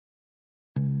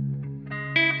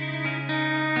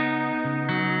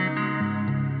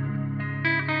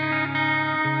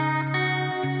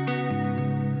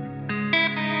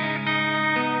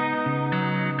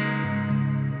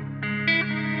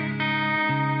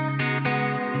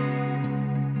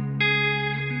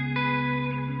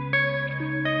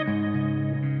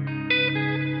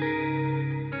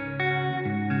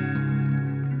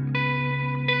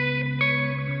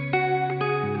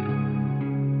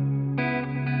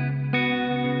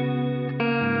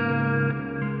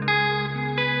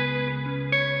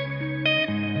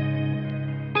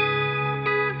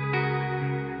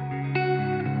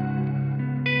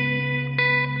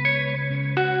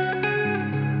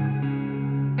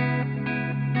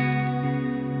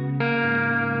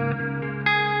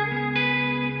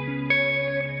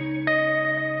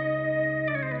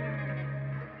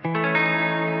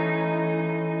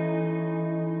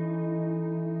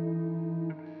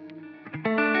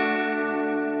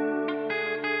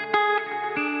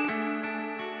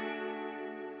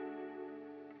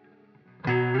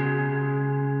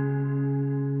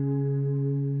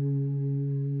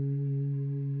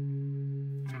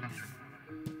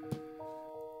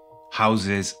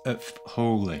Houses of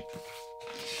Holy.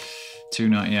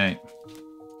 $2.98.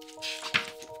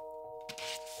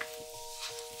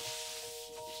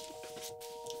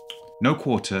 No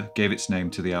Quarter gave its name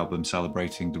to the album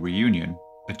celebrating the reunion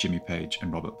of Jimmy Page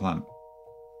and Robert Plant.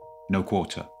 No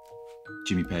Quarter,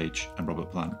 Jimmy Page and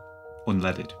Robert Plant.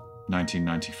 Unleaded,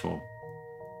 1994.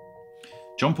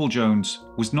 John Paul Jones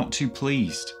was not too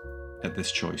pleased at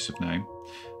this choice of name,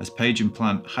 as Page and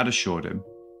Plant had assured him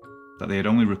that they had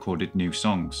only recorded new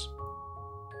songs.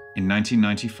 In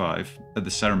 1995, at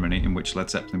the ceremony in which Led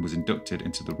Zeppelin was inducted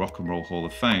into the Rock and Roll Hall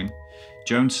of Fame,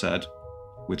 Jones said,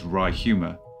 with wry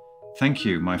humour, "Thank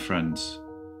you, my friends,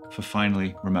 for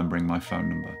finally remembering my phone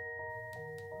number."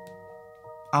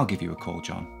 I'll give you a call,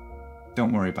 John.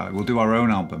 Don't worry about it. We'll do our own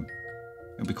album.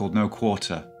 It'll be called No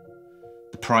Quarter.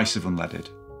 The Price of Unleaded.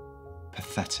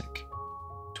 Pathetic.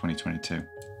 2022.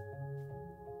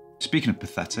 Speaking of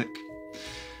pathetic,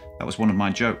 that was one of my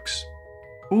jokes.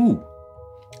 Ooh,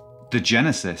 the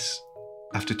Genesis.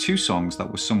 After two songs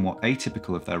that were somewhat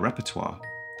atypical of their repertoire,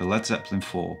 the Led Zeppelin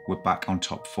 4 were back on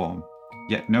top form.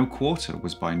 Yet No Quarter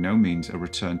was by no means a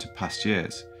return to past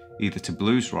years, either to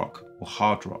blues rock or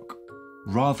hard rock.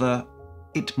 Rather,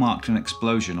 it marked an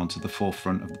explosion onto the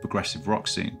forefront of the progressive rock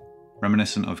scene,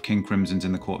 reminiscent of King Crimson's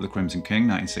In the Court of the Crimson King,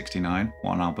 1969,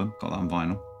 what an album, got that on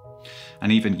vinyl,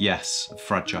 and even Yes,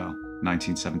 Fragile,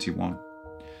 1971.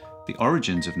 The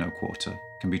origins of No Quarter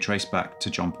can be traced back to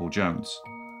John Paul Jones.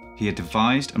 He had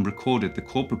devised and recorded the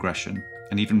chord progression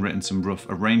and even written some rough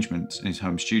arrangements in his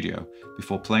home studio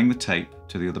before playing the tape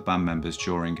to the other band members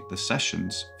during the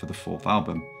sessions for the fourth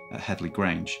album at Headley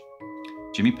Grange.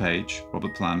 Jimmy Page,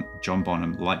 Robert Plant, John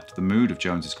Bonham liked the mood of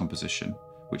Jones's composition,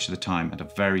 which at the time had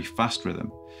a very fast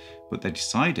rhythm, but they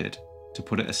decided to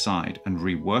put it aside and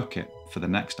rework it for the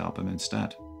next album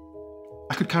instead.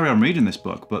 I could carry on reading this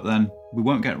book, but then we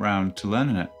won't get round to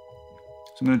learning it.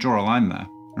 So I'm going to draw a line there.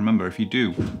 Remember, if you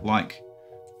do like...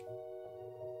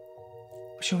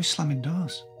 She's always slamming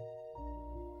doors.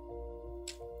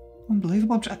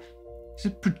 Unbelievable. It's a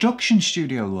production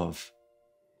studio, love.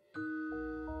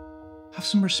 Have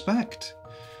some respect.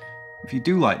 If you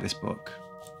do like this book,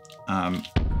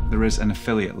 there is an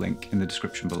affiliate link in the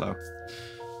description below.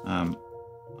 I'm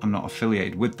not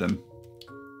affiliated with them,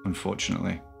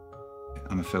 unfortunately.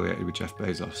 I'm affiliated with Jeff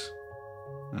Bezos,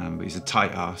 but he's a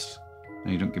tight ass and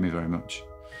he don't give me very much.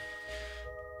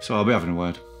 So I'll be having a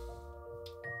word.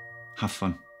 Have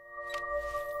fun.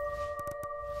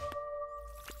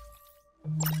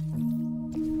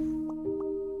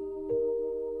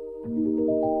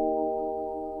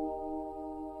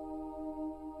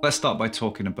 Let's start by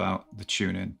talking about the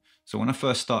tuning. So when I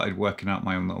first started working out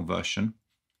my own little version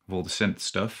of all the synth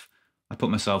stuff, I put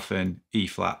myself in E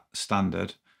flat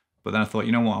standard, but then I thought,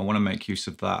 you know what, I want to make use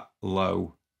of that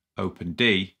low open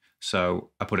D, so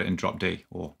I put it in drop D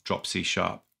or drop C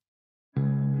sharp.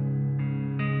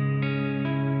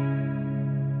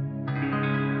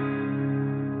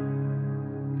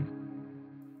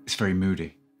 It's very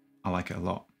moody. I like it a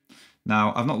lot.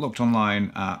 Now, I've not looked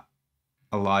online at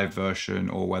a live version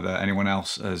or whether anyone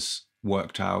else has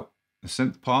worked out the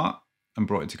synth part and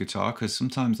brought it to guitar, because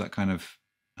sometimes that kind of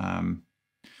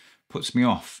puts me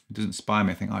off. It doesn't inspire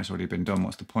me. I think, oh, it's already been done,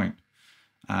 what's the point?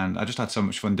 And I just had so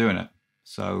much fun doing it.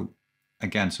 So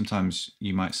again, sometimes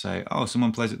you might say, oh,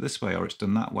 someone plays it this way or it's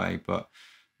done that way, but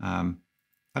I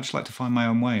just like to find my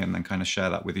own way and then kind of share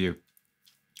that with you.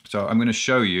 So I'm going to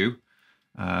show you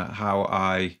how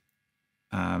I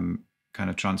kind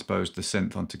of transposed the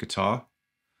synth onto guitar,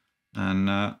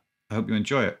 and I hope you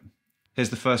enjoy it. Here's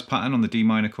the first pattern on the D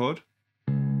minor chord.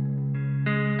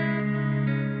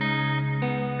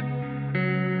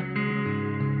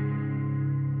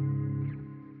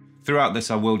 Throughout this,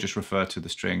 I will just refer to the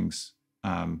strings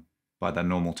by their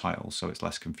normal titles, so it's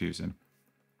less confusing.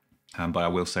 But I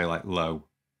will say like low,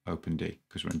 open D,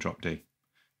 because we're in drop D,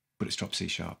 but it's drop C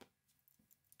sharp.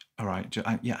 All right,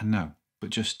 yeah, I know,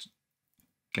 but just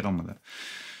get on with it.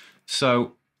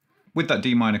 So with that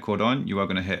D minor chord on, you are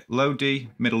going to hit low D,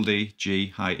 middle D, G,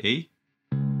 high E.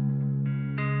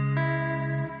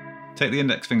 Take the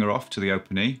index finger off to the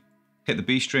open E, hit the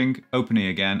B string, open E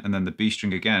again, and then the B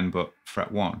string again, but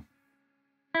fret 1.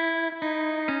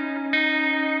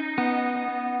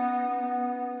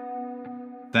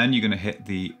 Then you're going to hit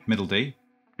the middle D,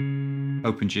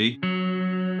 open G,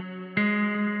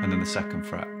 and then the second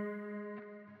fret.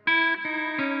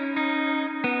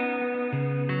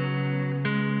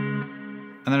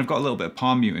 And then I've got a little bit of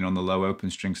palm muting on the low open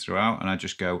strings throughout, and I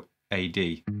just go A,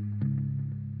 D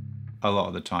a lot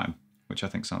of the time, which I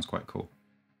think sounds quite cool.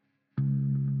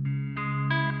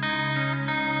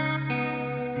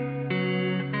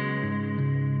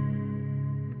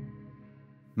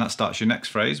 And that starts your next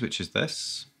phrase, which is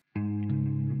this.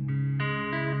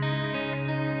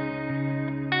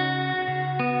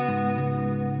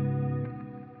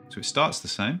 So it starts the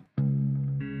same.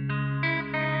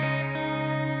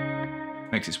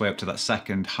 Makes its way up to that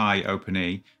second high open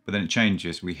E, but then it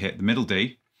changes. We hit the middle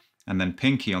D, and then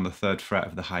pinky on the 3rd fret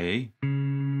of the high E,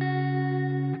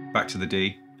 back to the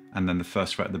D, and then the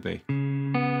 1st fret of the B.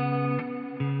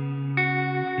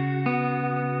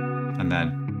 And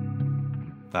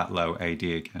then that low AD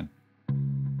again.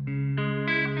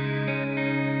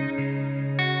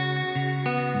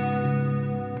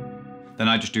 Then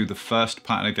I just do the first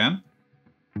pattern again.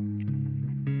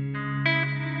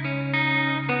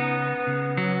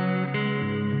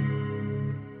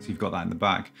 So you've got that in the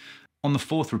back. On the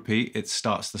 4th repeat, it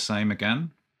starts the same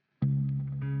again.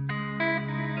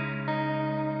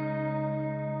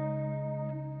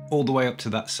 All the way up to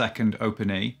that second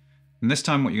open E. And this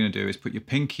time what you're going to do is put your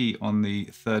pinky on the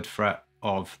 3rd fret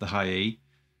of the high E,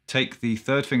 take the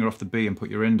 3rd finger off the B and put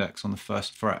your index on the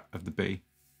 1st fret of the B.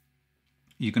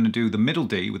 You're going to do the middle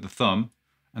D with the thumb,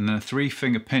 and then a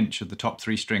 3-finger pinch of the top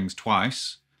 3 strings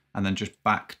twice, and then just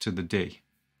back to the D.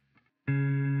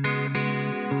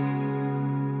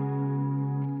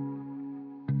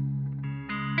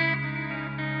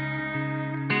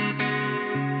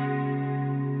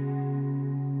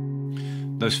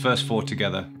 Those first 4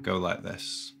 together go like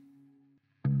this.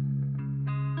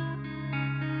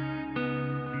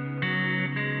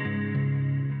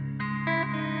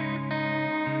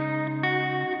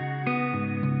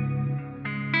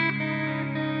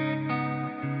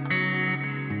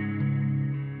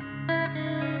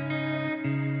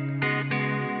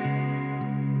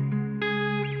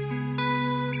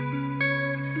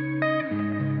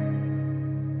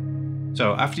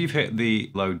 So after you've hit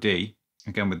the low D,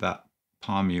 again with that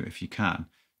palm mute if you can,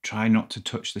 try not to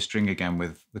touch the string again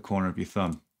with the corner of your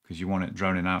thumb because you want it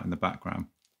droning out in the background.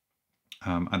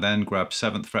 I then grab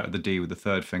 7th fret of the D with the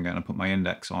 3rd finger and I put my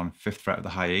index on 5th fret of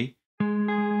the high E.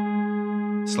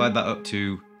 Slide that up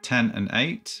to 10 and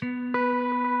 8,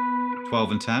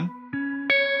 12 and 10,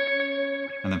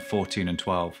 and then 14 and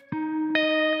 12.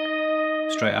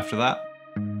 Straight after that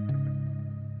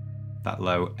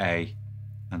low A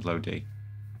and low D.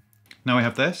 Now we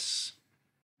have this.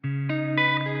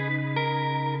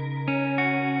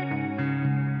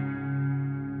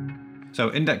 So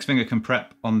index finger can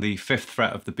prep on the 5th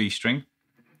fret of the B string,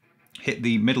 hit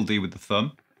the middle D with the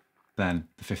thumb, then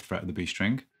the 5th fret of the B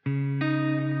string,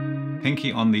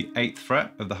 pinky on the 8th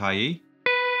fret of the high E,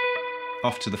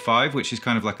 off to the 5, which is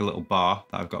kind of like a little bar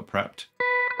that I've got prepped,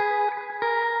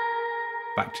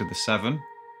 back to the 7,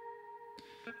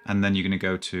 and then you're going to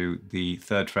go to the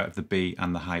 3rd fret of the B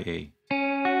and the high E.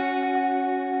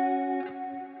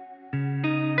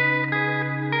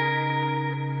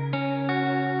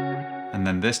 And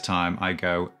then this time I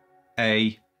go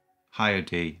A, higher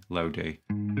D, low D.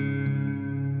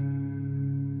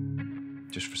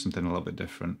 Just for something a little bit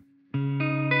different.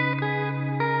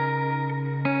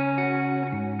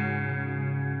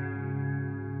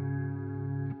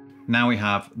 Now we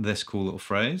have this cool little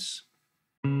phrase.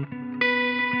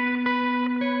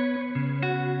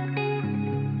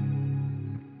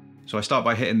 So I start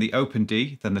by hitting the open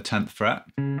D, then the 10th fret.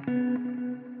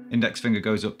 Index finger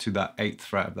goes up to that 8th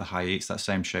fret of the high E. It's that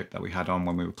same shape that we had on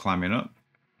when we were climbing up.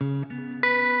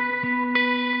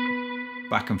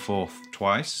 Back and forth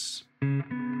twice.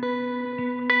 Then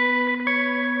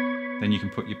you can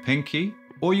put your pinky,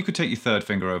 or you could take your 3rd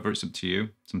finger over, it's up to you.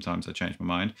 Sometimes I change my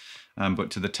mind.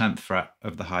 But to the 10th fret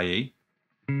of the high E.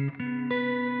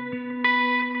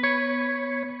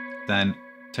 Then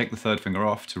take the 3rd finger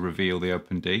off to reveal the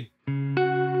open D.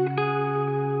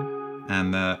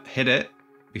 And hit it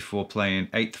before playing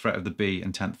 8th fret of the B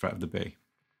and 10th fret of the B.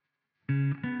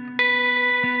 And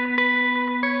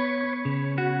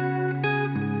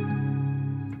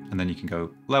then you can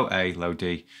go low A, low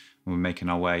D, and we're making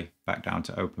our way back down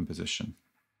to open position.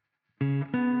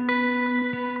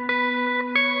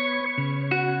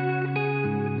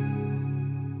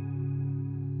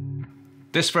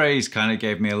 This phrase kind of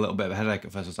gave me a little bit of a headache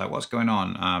at first. I was like, what's going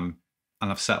on? And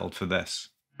I've settled for this.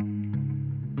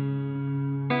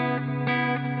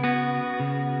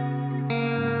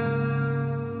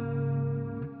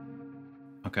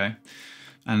 Okay,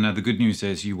 and the good news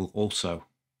is you will also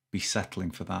be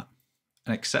settling for that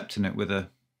and accepting it with a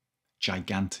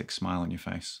gigantic smile on your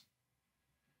face.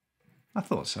 I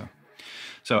thought so.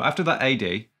 So after that AD,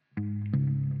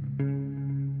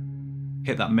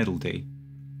 hit that middle D,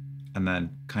 and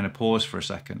then kind of pause for a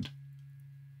second.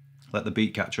 Let the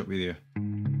beat catch up with you.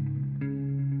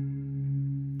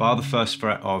 Bar the 1st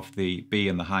fret of the B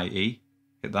and the high E,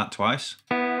 hit that twice.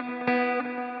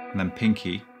 And then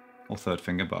pinky, or third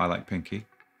finger, but I like pinky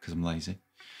because I'm lazy.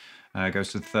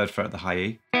 Goes to the 3rd fret of the high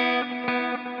E.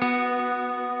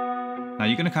 Now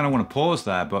you're going to kind of want to pause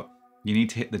there, but you need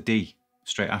to hit the D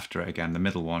straight after it again, the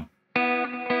middle one.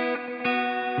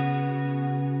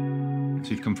 So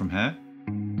you'd come from here.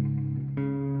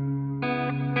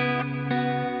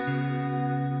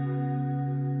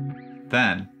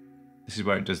 Then, this is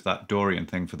where it does that Dorian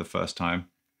thing for the first time.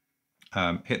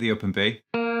 Hit the open B,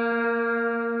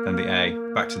 then the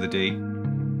A, back to the D.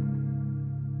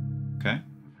 Okay.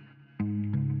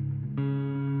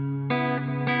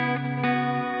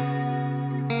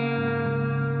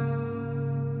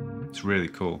 It's really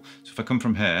cool. So if I come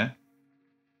from here,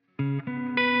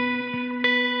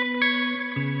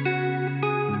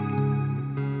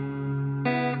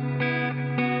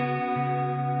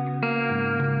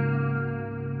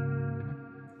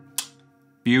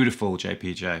 beautiful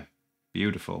JPJ,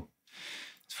 beautiful.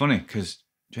 It's funny because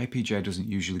JPJ doesn't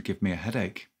usually give me a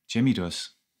headache. Jimmy does.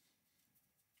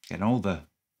 Getting all the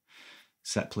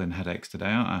Zeppelin headaches today,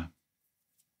 aren't I?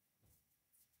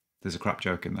 There's a crap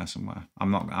joke in there somewhere.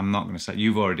 I'm not going to say.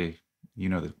 You've already, you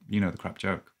know the crap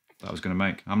joke that I was going to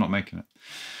make. I'm not making it.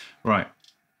 Right.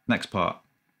 Next part.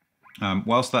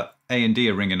 Whilst that A and D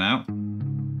are ringing out,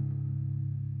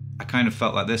 I kind of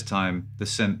felt like this time the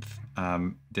synth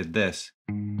did this.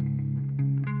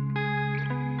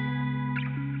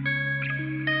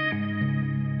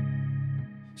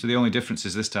 So the only difference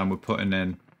is this time we're putting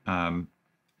in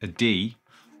a D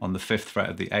on the 5th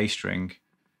fret of the A string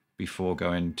before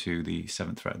going to the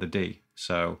 7th fret of the D.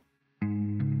 So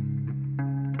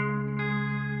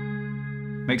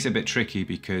makes it a bit tricky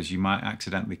because you might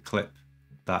accidentally clip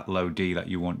that low D that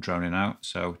you want droning out.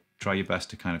 So try your best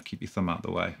to kind of keep your thumb out of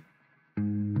the way.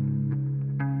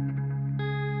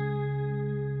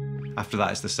 After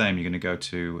that, it's the same. You're going to go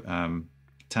to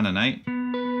 10 and 8,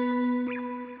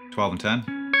 12 and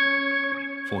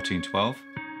 10, 14, 12,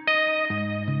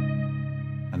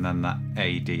 and then that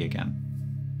A, D again.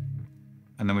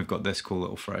 And then we've got this cool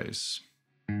little phrase.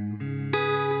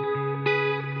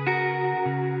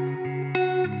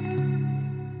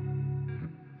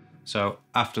 So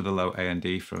after the low A and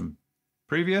D from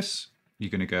previous,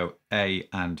 you're going to go A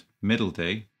and middle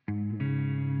D.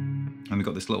 And we've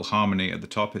got this little harmony at the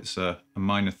top. It's a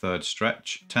minor 3rd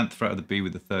stretch, 10th fret of the B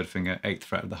with the 3rd finger, 8th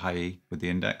fret of the high E with the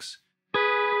index.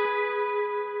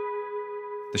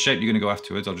 The shape you're going to go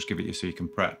afterwards, I'll just give it you so you can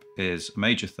prep, is a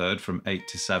major 3rd from 8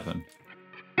 to 7.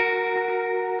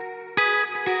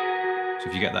 So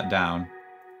if you get that down,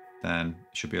 then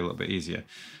it should be a little bit easier.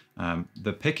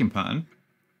 The picking pattern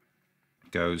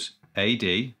goes A,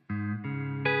 D,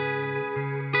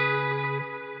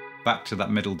 back to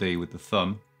that middle D with the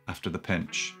thumb after the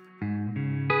pinch.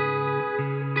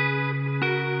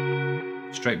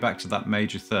 Straight back to that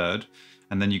major 3rd,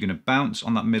 and then you're going to bounce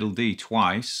on that middle D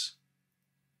twice,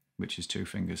 which is 2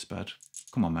 fingers sped.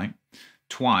 Come on, mate.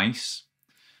 Twice,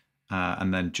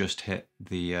 and then just hit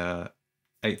the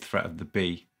 8th fret of the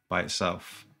B by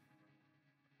itself.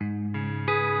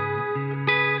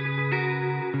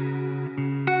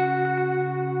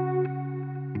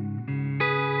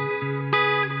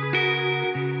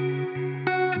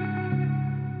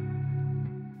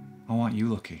 Oh, aren't you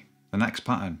lucky? The next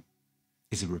pattern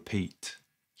is a repeat.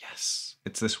 Yes,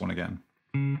 it's this one again.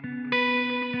 Do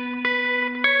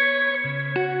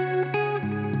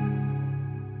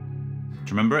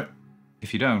you remember it?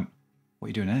 If you don't, what are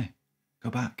you doing here? Go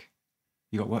back.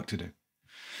 You got work to do.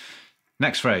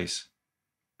 Next phrase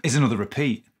is another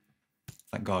repeat.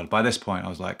 Thank God. By this point, I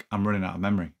was like, I'm running out of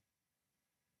memory.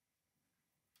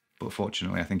 But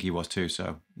fortunately, I think he was too,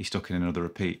 so he stuck in another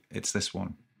repeat. It's this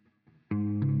one.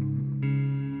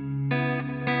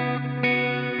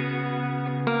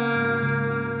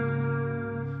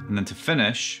 And then to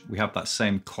finish, we have that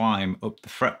same climb up the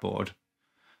fretboard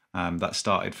that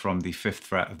started from the 5th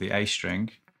fret of the A string.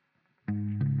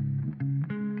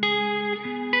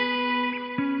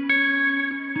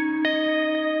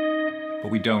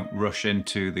 But we don't rush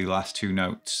into the last 2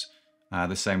 notes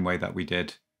the same way that we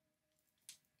did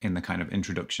in the kind of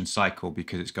introduction cycle,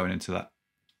 because it's going into that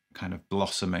kind of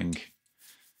blossoming,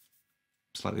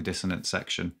 slightly dissonant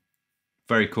section.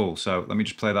 Very cool. So let me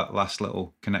just play that last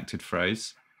little connected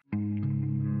phrase.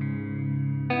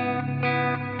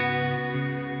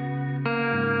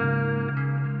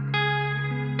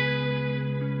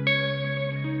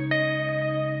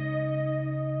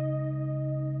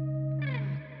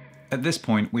 At this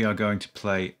point, we are going to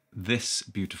play this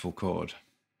beautiful chord.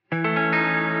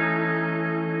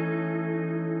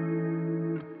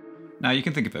 Now you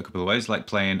can think of it a couple of ways, like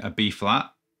playing a B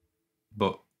flat,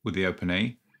 but with the open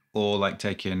E, or like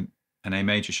taking an A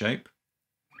major shape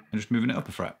and just moving it up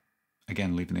a fret.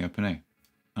 Again, leaving the open A.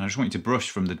 And I just want you to brush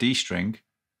from the D string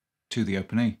to the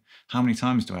open E. How many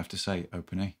times do I have to say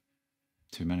open E?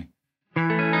 Too many.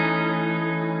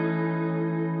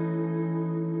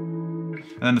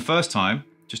 And then the first time,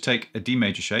 just take a D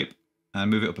major shape and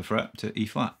move it up a fret to E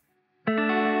flat.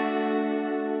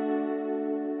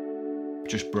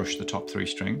 Just brush the top 3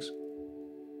 strings.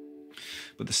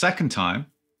 But the second time,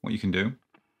 what you can do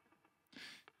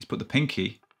is put the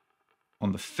pinky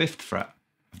on the 5th fret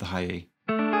of the high E.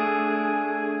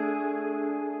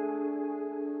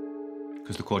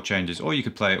 Because the chord changes. Or you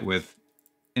could play it with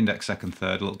index, 2nd,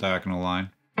 3rd, a little diagonal line.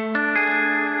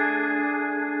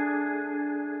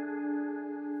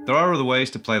 There are other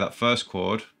ways to play that first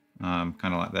chord, kind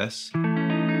of like this. But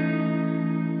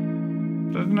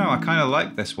I don't know, I kind of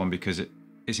like this one because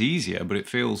it's easier, but it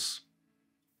feels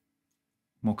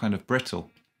more kind of brittle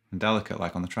and delicate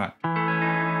like on the track.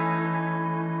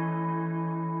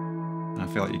 And I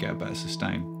feel like you get a better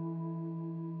sustain.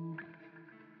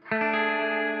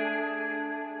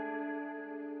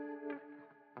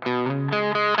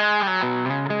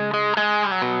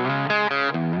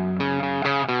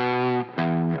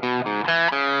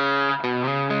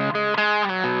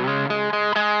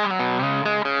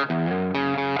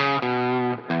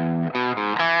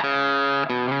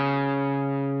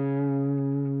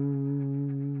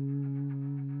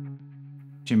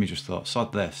 Jimmy just thought,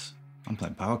 sod this, I'm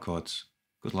playing power chords.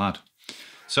 Good lad.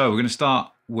 So we're going to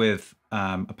start with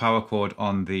a power chord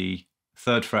on the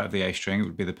 3rd fret of the A string. It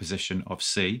would be the position of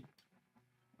C.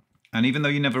 And even though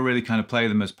you never really kind of play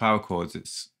them as power chords,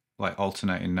 it's like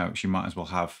alternating notes. You might as well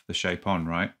have the shape on,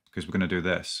 right? Because we're going to do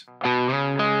this.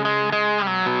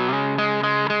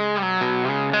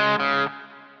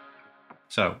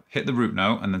 So hit the root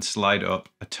note and then slide up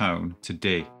a tone to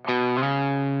D.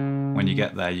 When you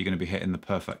get there, you're going to be hitting the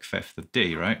perfect 5th of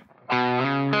D, right?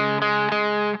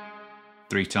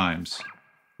 3 times.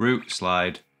 Root,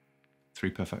 slide,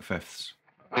 3 perfect 5ths.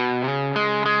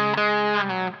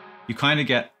 You kind of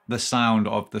get the sound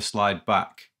of the slide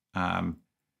back when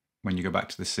you go back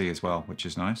to the C as well, which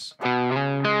is nice.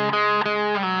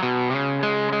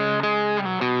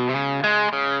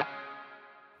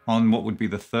 On what would be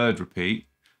the 3rd repeat,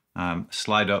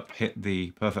 slide up, hit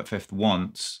the perfect 5th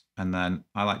once, and then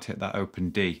I like to hit that open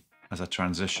D as a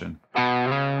transition.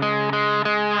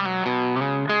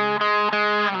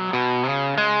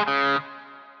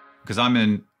 Because I'm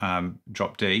in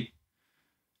drop D,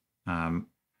 I'm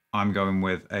going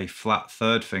with a flat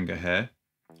 3rd finger here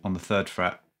on the 3rd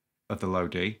fret of the low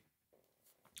D.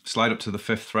 Slide up to the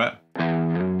 5th fret.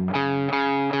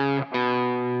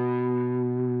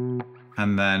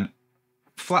 And then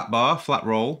flat bar, flat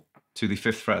roll to the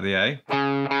 5th fret of the A.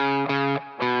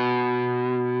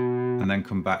 And then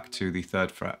come back to the 3rd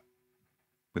fret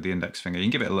with the index finger. You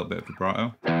can give it a little bit of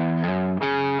vibrato.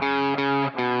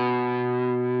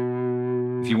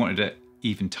 If you wanted it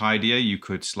even tidier, you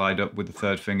could slide up with the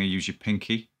 3rd finger, use your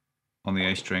pinky on the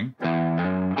A string.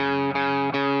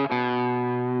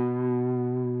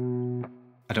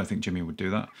 I don't think Jimmy would do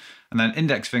that. And then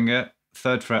index finger,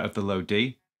 3rd fret of the low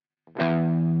D,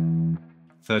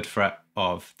 3rd fret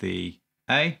of the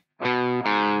A,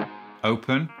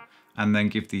 open, and then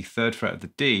give the 3rd fret of the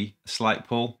D a slight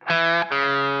pull,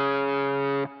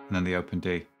 and then the open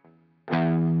D.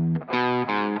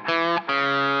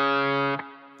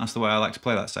 That's the way I like to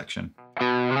play that section.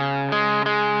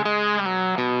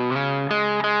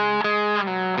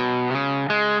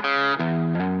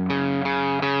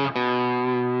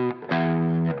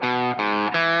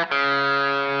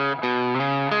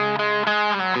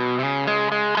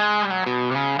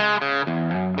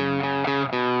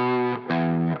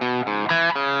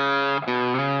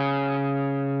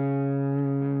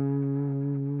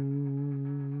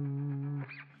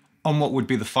 On what would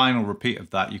be the final repeat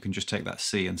of that, you can just take that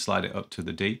C and slide it up to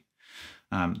the D,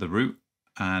 the root,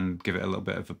 and give it a little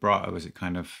bit of vibrato as it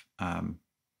kind of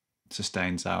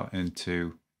sustains out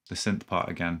into the synth part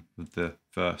again with the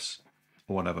verse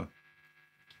or whatever.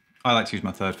 I like to use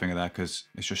my 3rd finger there because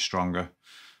it's just stronger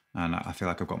and I feel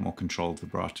like I've got more control of the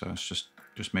vibrato. It's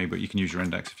just me, but you can use your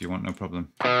index if you want, no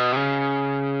problem.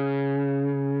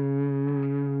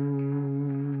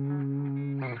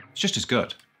 It's just as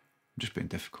good. I'm just being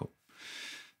difficult.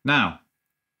 Now,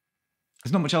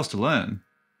 there's not much else to learn.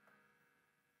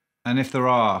 And if there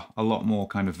are a lot more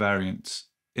kind of variants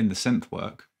in the synth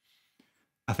work,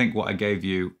 I think what I gave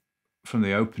you from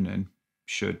the opening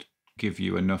should give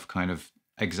you enough kind of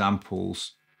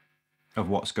examples of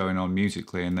what's going on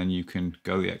musically, and then you can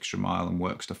go the extra mile and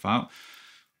work stuff out.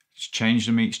 Just change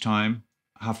them each time.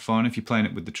 Have fun if you're playing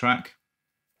it with the track.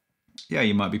 yeah,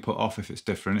 you might be put off if it's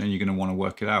different and you're going to want to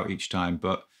work it out each time.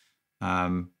 But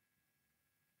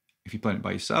if you're playing it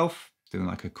by yourself, doing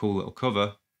like a cool little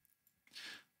cover,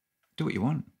 do what you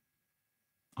want.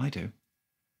 I do.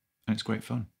 And it's great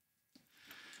fun.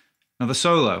 Now the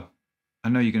solo, I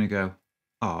know you're going to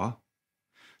go,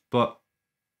 but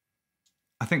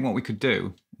I think what we could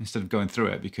do, instead of going through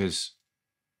it, because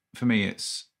for me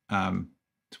it's one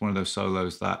of those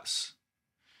solos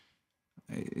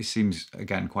it seems,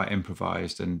 again, quite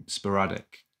improvised and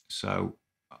sporadic. So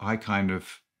I kind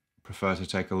of prefer to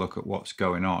take a look at what's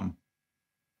going on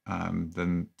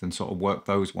than sort of work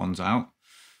those ones out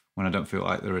when I don't feel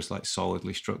like they're as like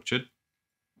solidly structured.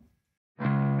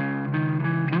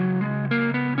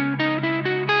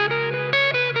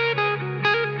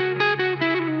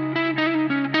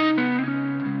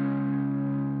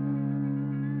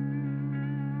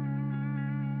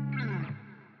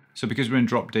 So because we're in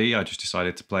drop D, I just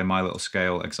decided to play my little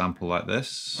scale example like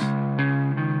this. So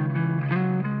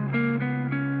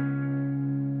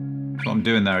what I'm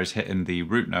doing there is hitting the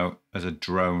root note as a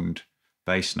droned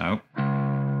bass note,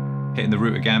 hitting the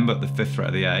root again, but the 5th fret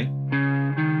of the A.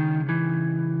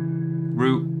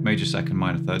 Root, major 2nd,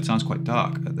 minor 3rd. Sounds quite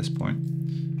dark at this point.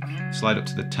 Slide up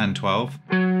to the 10-12.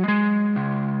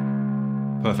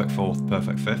 Perfect 4th,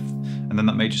 perfect 5th. And then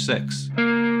that major 6.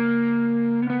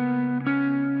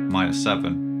 Minor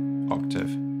 7 octave.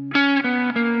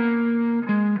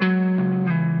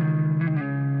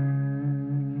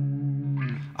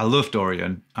 I love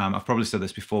Dorian. I've probably said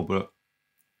this before, but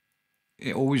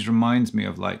it always reminds me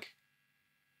of, like,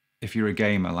 if you're a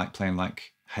gamer, like playing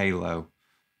like Halo,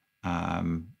 or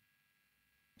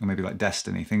maybe like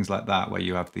Destiny, things like that, where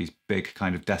you have these big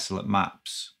kind of desolate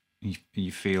maps.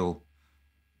 You feel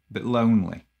a bit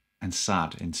lonely and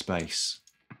sad in space.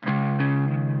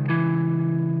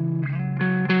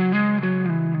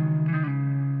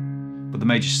 But the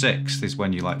major 6th is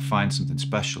when you like find something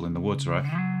special in the woods, right?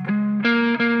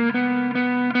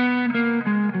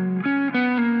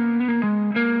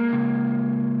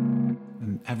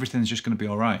 And everything's just going to be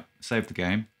all right. Save the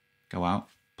game, go out,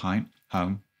 pint,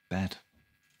 home, bed.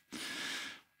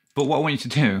 But what I want you to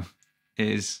do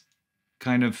is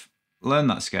kind of learn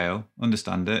that scale,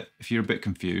 understand it. If you're a bit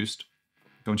confused,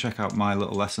 go and check out my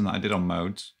little lesson that I did on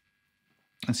modes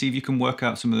and see if you can work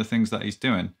out some of the things that he's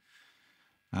doing.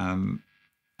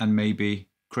 And maybe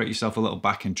create yourself a little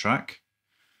backing track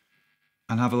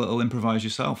and have a little improvise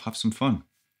yourself, have some fun.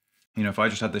 You know, if I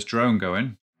just had this drone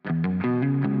going,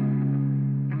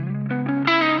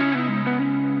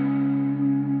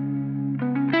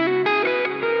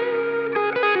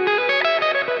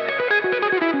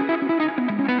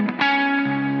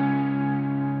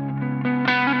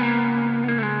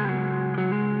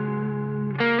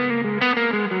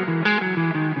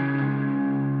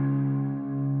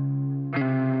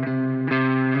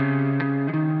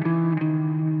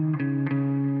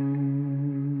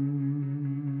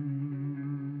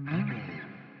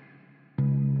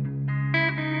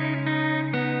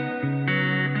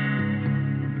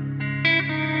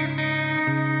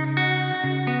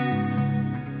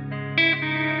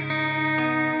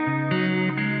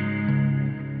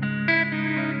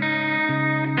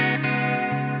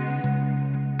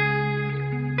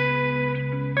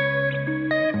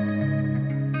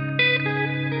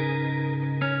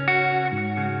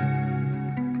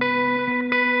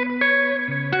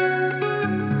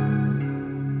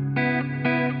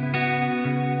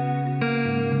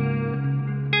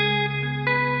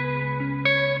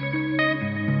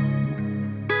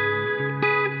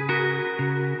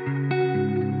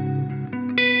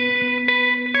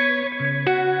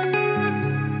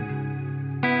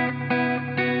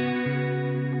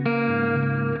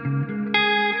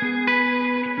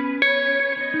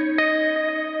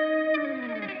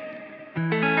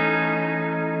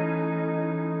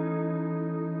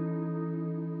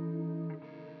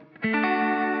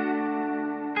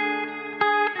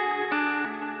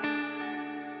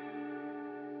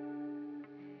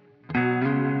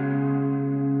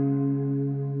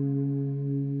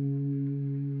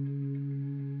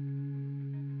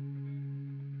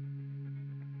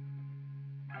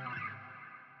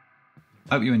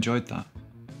 I hope you enjoyed that.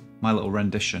 My little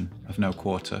rendition of No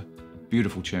Quarter.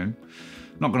 Beautiful tune.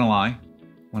 Not gonna lie,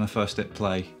 when I first hit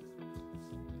play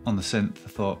on the synth, I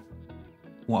thought,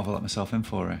 what have I let myself in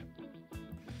for here?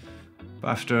 But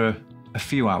after a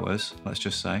few hours, let's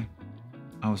just say,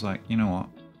 I was like, you know what?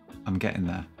 I'm getting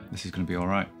there. This is gonna be all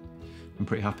right. I'm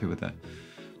pretty happy with it.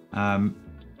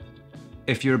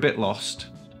 If you're a bit lost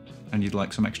and you'd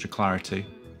like some extra clarity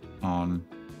on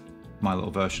my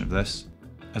little version of this,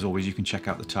 as always, you can check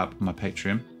out the tab on my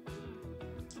Patreon.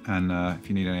 And if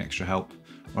you need any extra help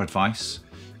or advice,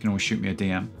 you can always shoot me a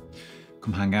DM.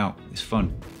 Come hang out, it's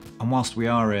fun. And whilst we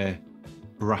are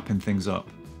wrapping things up,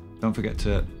 don't forget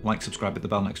to like, subscribe, hit the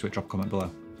bell next to it, drop a comment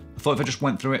below. I thought if I just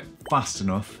went through it fast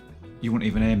enough, you wouldn't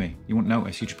even hear me. You wouldn't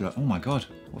notice. You'd just be like, oh my God,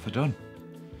 what have I done?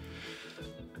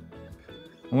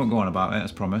 I won't go on about it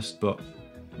as promised, but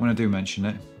when I do mention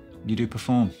it, you do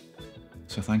perform.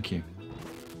 So thank you.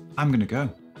 I'm gonna go,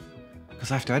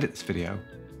 because I have to edit this video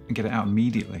and get it out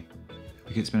immediately,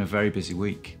 because it's been a very busy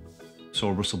week.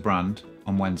 Saw Russell Brand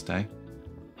on Wednesday,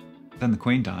 then the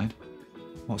Queen died.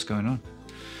 What's going on?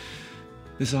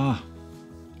 Bizarre.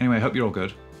 Anyway, I hope you're all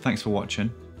good. Thanks for watching,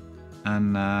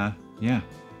 and yeah,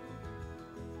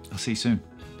 I'll see you soon.